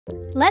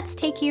Let's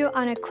take you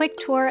on a quick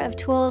tour of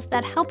tools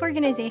that help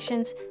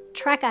organizations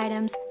track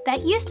items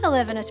that used to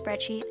live in a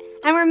spreadsheet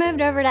and were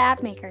moved over to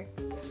AppMaker.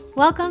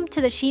 Welcome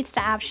to the Sheets to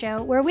Apps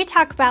show, where we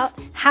talk about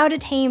how to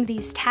tame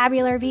these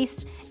tabular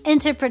beasts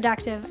into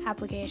productive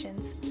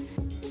applications.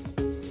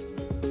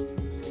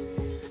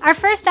 Our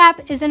first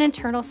app is an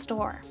internal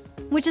store,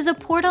 which is a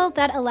portal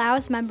that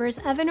allows members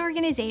of an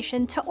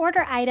organization to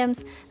order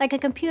items like a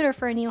computer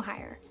for a new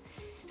hire,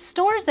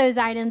 stores those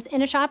items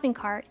in a shopping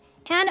cart,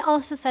 and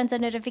also sends a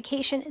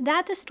notification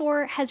that the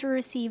store has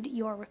received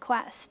your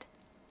request.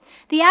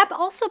 The app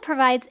also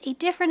provides a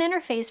different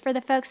interface for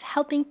the folks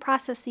helping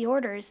process the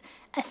orders,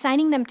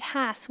 assigning them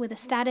tasks with a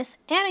status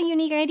and a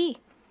unique ID.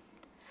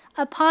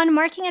 Upon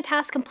marking a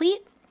task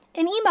complete,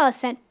 an email is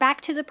sent back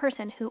to the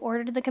person who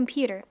ordered the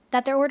computer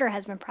that their order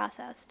has been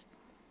processed.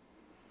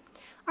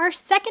 Our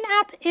second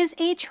app is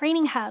a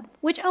training hub,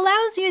 which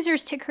allows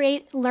users to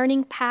create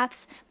learning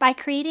paths by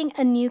creating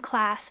a new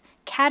class,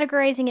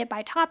 categorizing it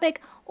by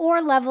topic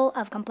or level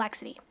of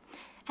complexity,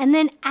 and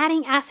then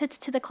adding assets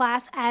to the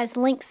class as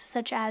links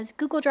such as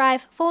Google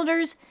Drive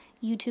folders,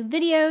 YouTube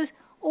videos,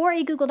 or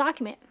a Google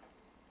document,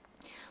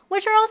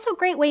 which are also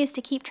great ways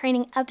to keep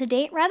training up to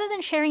date rather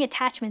than sharing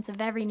attachments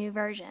of every new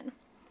version.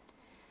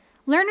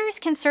 Learners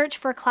can search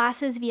for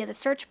classes via the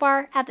search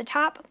bar at the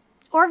top,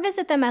 or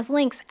visit them as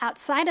links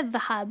outside of the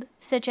hub,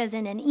 such as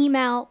in an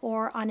email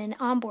or on an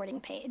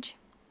onboarding page.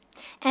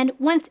 And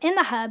once in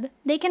the hub,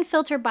 they can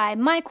filter by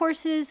my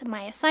courses,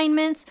 my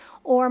assignments,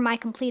 or my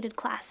completed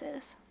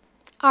classes.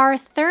 Our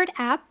third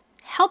app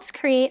helps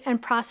create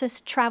and process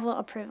travel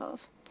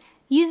approvals.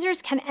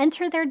 Users can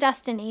enter their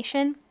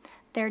destination,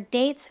 their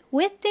dates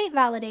with date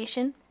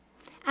validation,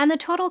 and the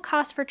total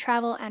cost for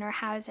travel and or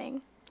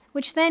housing,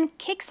 which then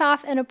kicks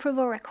off an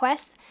approval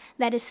request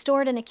that is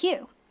stored in a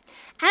queue,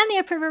 and the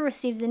approver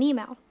receives an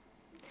email.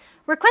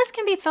 Requests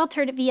can be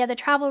filtered via the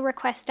travel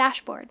request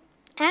dashboard,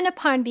 and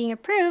upon being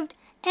approved,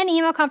 an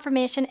email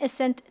confirmation is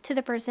sent to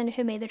the person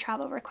who made the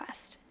travel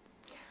request.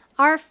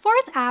 Our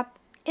fourth app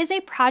is a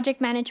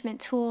project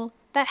management tool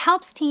that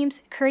helps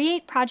teams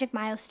create project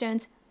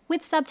milestones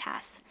with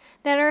subtasks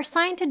that are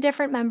assigned to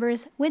different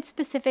members with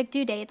specific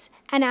due dates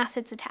and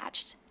assets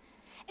attached.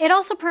 It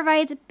also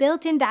provides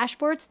built-in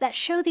dashboards that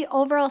show the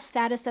overall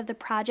status of the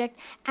project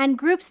and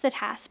groups the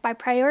tasks by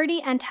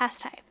priority and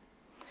task type.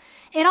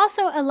 It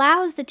also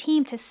allows the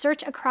team to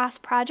search across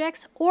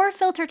projects or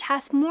filter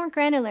tasks more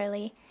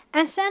granularly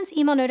and sends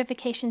email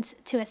notifications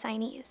to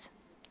assignees.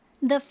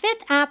 The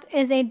fifth app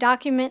is a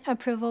document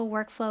approval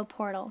workflow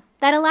portal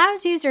that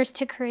allows users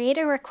to create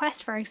a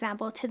request, for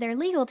example, to their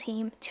legal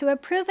team to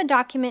approve a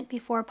document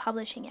before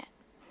publishing it.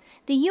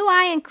 The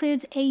UI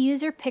includes a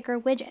user picker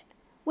widget,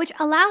 which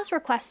allows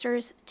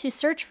requesters to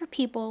search for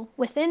people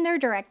within their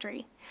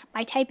directory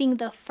by typing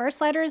the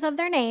first letters of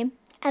their name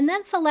and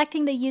then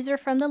selecting the user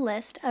from the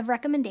list of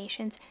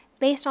recommendations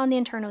based on the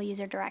internal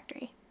user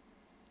directory.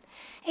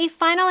 A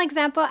final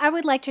example I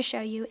would like to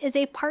show you is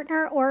a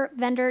partner or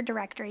vendor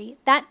directory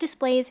that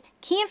displays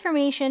key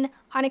information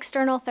on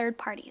external third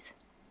parties.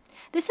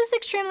 This is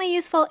extremely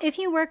useful if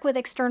you work with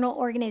external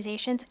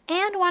organizations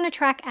and want to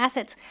track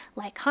assets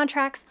like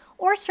contracts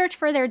or search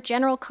for their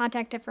general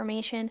contact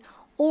information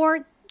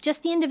or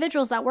just the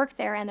individuals that work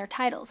there and their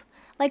titles,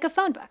 like a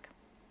phone book.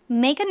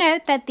 Make a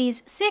note that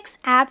these 6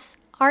 apps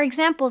are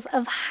examples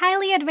of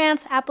highly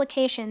advanced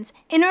applications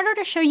in order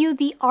to show you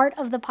the art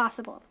of the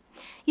possible.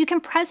 You can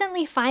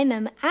presently find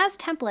them as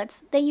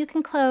templates that you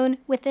can clone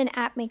within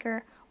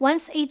AppMaker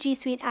once a G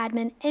Suite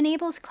admin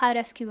enables Cloud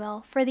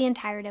SQL for the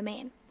entire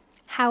domain.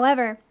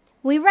 However,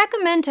 we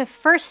recommend to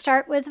first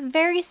start with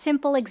very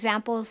simple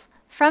examples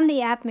from the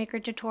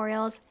AppMaker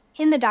tutorials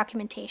in the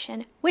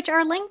documentation, which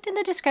are linked in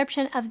the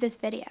description of this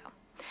video,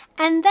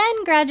 and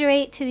then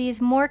graduate to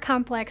these more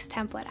complex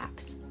template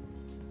apps.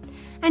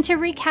 And to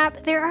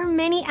recap, there are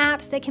many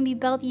apps that can be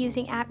built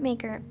using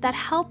AppMaker that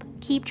help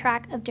keep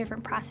track of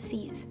different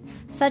processes,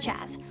 such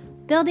as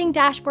building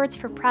dashboards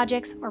for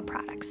projects or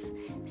products,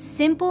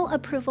 simple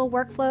approval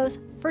workflows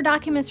for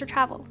documents or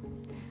travel,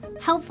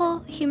 helpful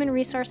human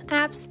resource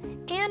apps,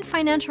 and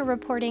financial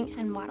reporting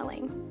and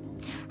modeling.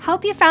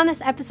 Hope you found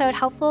this episode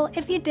helpful.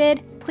 If you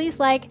did, please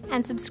like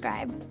and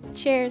subscribe.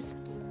 Cheers!